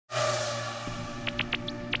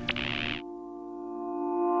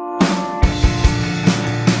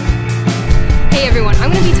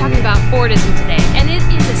Fordism today, and it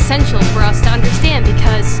is essential for us to understand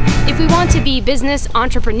because if we want to be business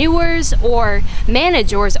entrepreneurs or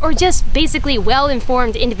managers or just basically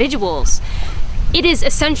well-informed individuals, it is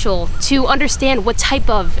essential to understand what type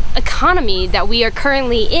of economy that we are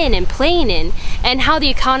currently in and playing in, and how the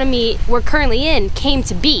economy we're currently in came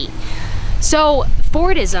to be. So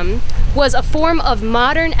Fordism was a form of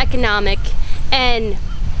modern economic way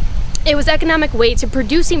to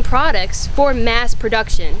producing products for mass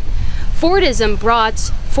production. Fordism brought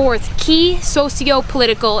forth key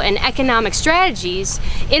socio-political and economic strategies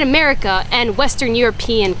in America and Western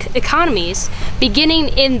European economies beginning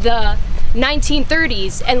in the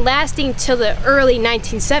 1930s and lasting till the early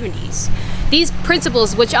 1970s. These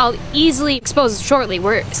principles, which I'll easily expose shortly,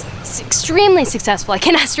 were extremely successful, I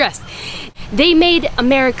cannot stress. They made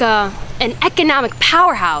America an economic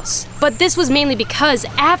powerhouse, but this was mainly because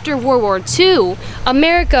after World War II,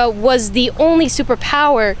 America was the only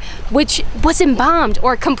superpower which wasn't bombed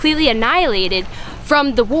or completely annihilated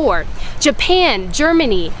from the war. Japan,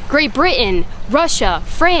 Germany, Great Britain, Russia,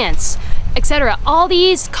 France, etc. All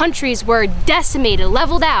these countries were decimated,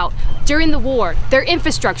 leveled out during the war. Their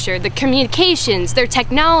infrastructure, their communications, their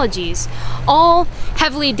technologies, all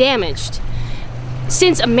heavily damaged.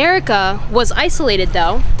 Since America was isolated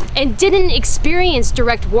though, and didn't experience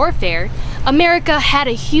direct warfare, America had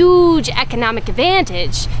a huge economic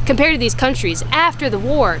advantage compared to these countries after the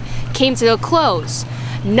war came to a close.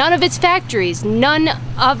 None of its factories, none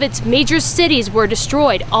of its major cities were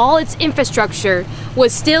destroyed. All its infrastructure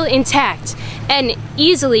was still intact and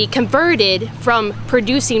easily converted from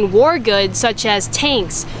producing war goods such as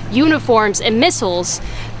tanks, uniforms, and missiles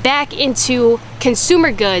back into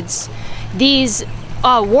consumer goods. These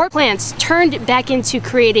war plants turned back into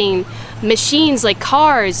creating machines like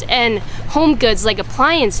cars and home goods like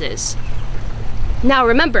appliances. Now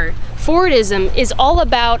remember, Fordism is all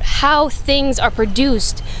about how things are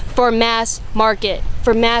produced for mass market,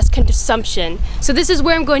 for mass consumption. So this is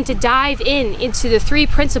where I'm going to dive into the three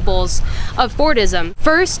principles of Fordism.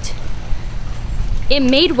 First, it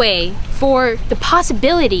made way for the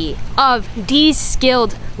possibility of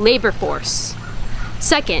de-skilled labor force.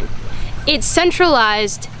 Second, it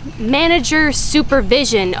centralized manager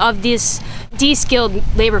supervision of this de-skilled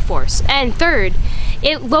labor force. And third,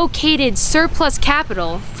 it located surplus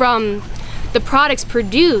capital from the products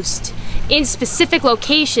produced in specific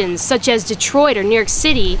locations such as Detroit or New York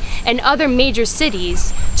City and other major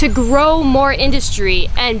cities to grow more industry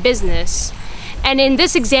and business. And in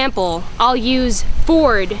this example, I'll use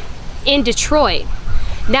Ford in Detroit.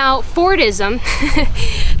 Now, Fordism,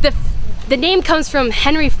 the name comes from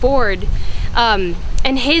Henry Ford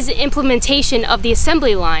and his implementation of the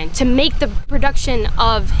assembly line to make the production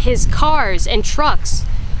of his cars and trucks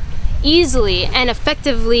easily and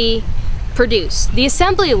effectively produced. The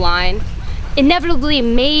assembly line inevitably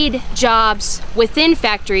made jobs within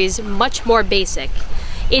factories much more basic.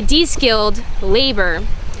 It de-skilled labor.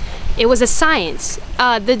 It was a science.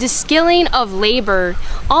 The de-skilling of labor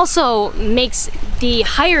also makes the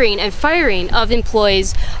hiring and firing of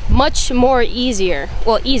employees much more easier,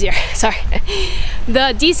 sorry.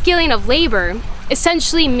 The de-skilling of labor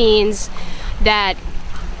essentially means that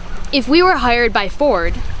if we were hired by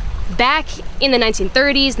Ford back in the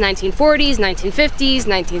 1930s, 1940s, 1950s,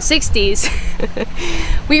 1960s,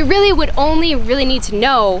 we would only need to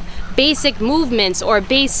know basic movements or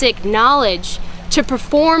basic knowledge to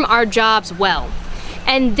perform our jobs well.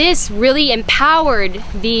 And this really empowered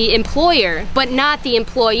the employer, but not the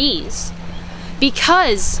employees.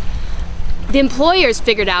 Because the employers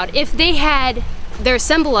figured out if they had their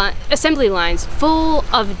assembly lines full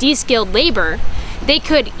of de-skilled labor, they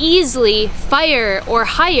could easily fire or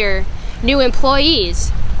hire new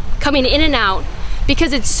employees coming in and out,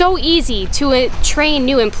 because it's so easy to train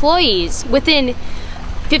new employees within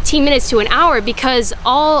 15 minutes to an hour, because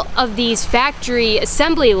all of these factory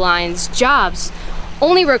assembly lines jobs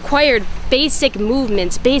only required basic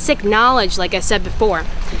movements, basic knowledge, like I said before.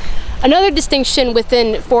 Another distinction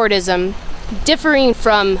within Fordism, differing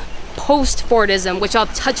from post-Fordism, which I'll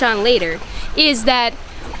touch on later, is that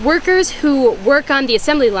workers who work on the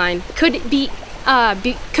assembly line could be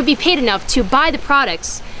paid enough to buy the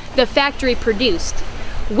products the factory produced,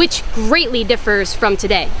 which greatly differs from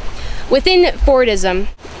today. Within Fordism,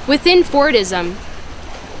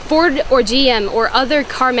 Ford or GM or other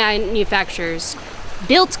car manufacturers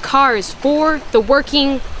built cars for the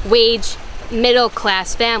working wage middle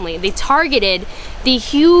class family. They targeted the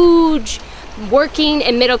huge working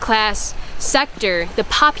and middle class sector, the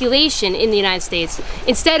population in the United States,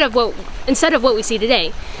 instead of what we see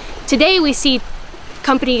today. Today we see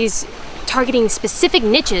companies targeting specific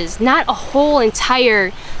niches, not a whole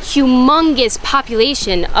entire humongous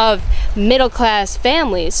population of middle-class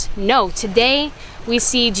families. No, today we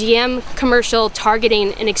see GM commercial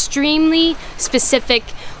targeting an extremely specific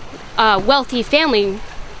wealthy family,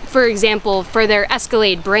 for example, for their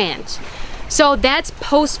Escalade brand. So that's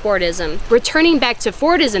post-Fordism. Returning back to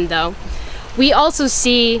Fordism though, we also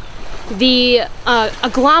see the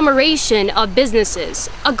agglomeration of businesses.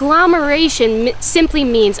 Agglomeration simply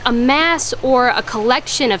means a mass or a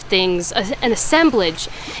collection of things, an assemblage.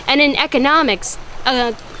 And in economics,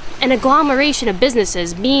 an agglomeration of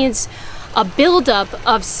businesses means a buildup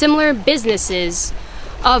of similar businesses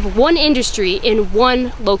of one industry in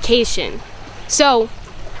one location. So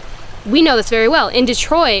we know this very well. In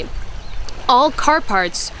Detroit, all car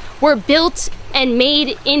parts were built and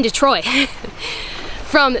made in Detroit.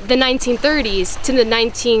 From the 1930s to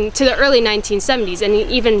the early 1970s, and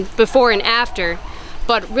even before and after,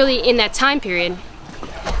 but really in that time period.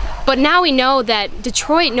 But now we know that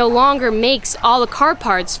Detroit no longer makes all the car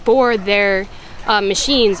parts for their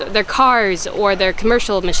machines, their cars, or their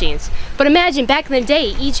commercial machines. But imagine back in the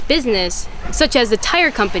day, each business, such as the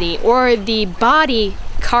tire company or the body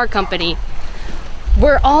car company,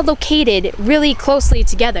 were all located really closely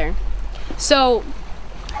together. So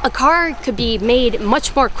a car could be made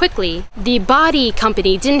much more quickly. The body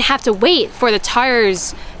company didn't have to wait for the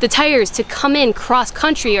tires to come in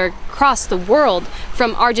cross-country or across the world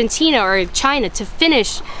from Argentina or China to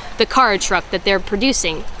finish the car or truck that they're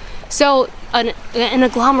producing. So an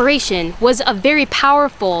agglomeration was a very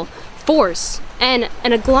powerful force, and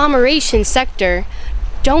an agglomeration sector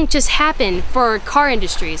don't just happen for car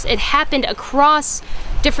industries. It happened across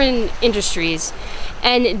different industries,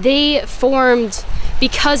 and they formed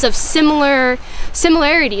because of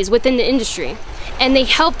similarities within the industry, and they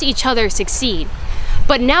helped each other succeed.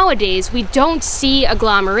 But nowadays we don't see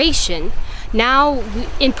agglomeration. Now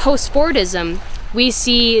in post-Fordism we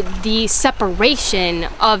see the separation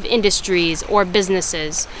of industries or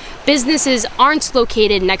businesses. Businesses aren't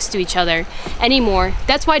located next to each other anymore.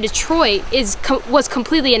 That's why Detroit was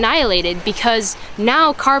completely annihilated, because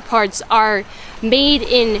now car parts are made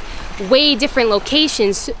in way different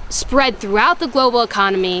locations spread throughout the global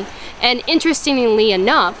economy. And interestingly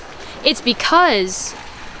enough, it's because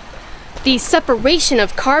the separation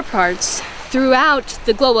of car parts throughout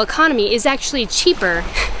the global economy is actually cheaper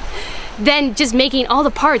than just making all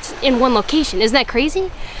the parts in one location. Isn't that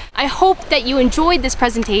crazy? I hope that you enjoyed this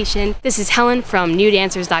presentation. This is Helen from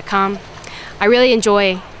NudeAnswers.com. I really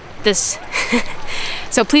enjoy this.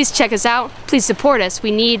 So please check us out. Please support us.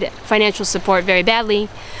 We need financial support very badly.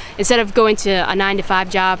 Instead of going to a 9-to-5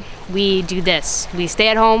 job, we do this. We stay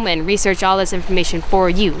at home and research all this information for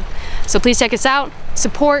you. So please check us out.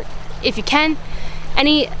 Support if you can.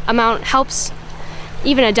 Any amount helps.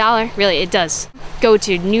 Even $1, really, it does. Go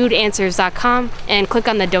to NudeAnswers.com and click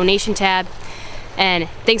on the donation tab. And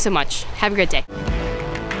thanks so much. Have a great day.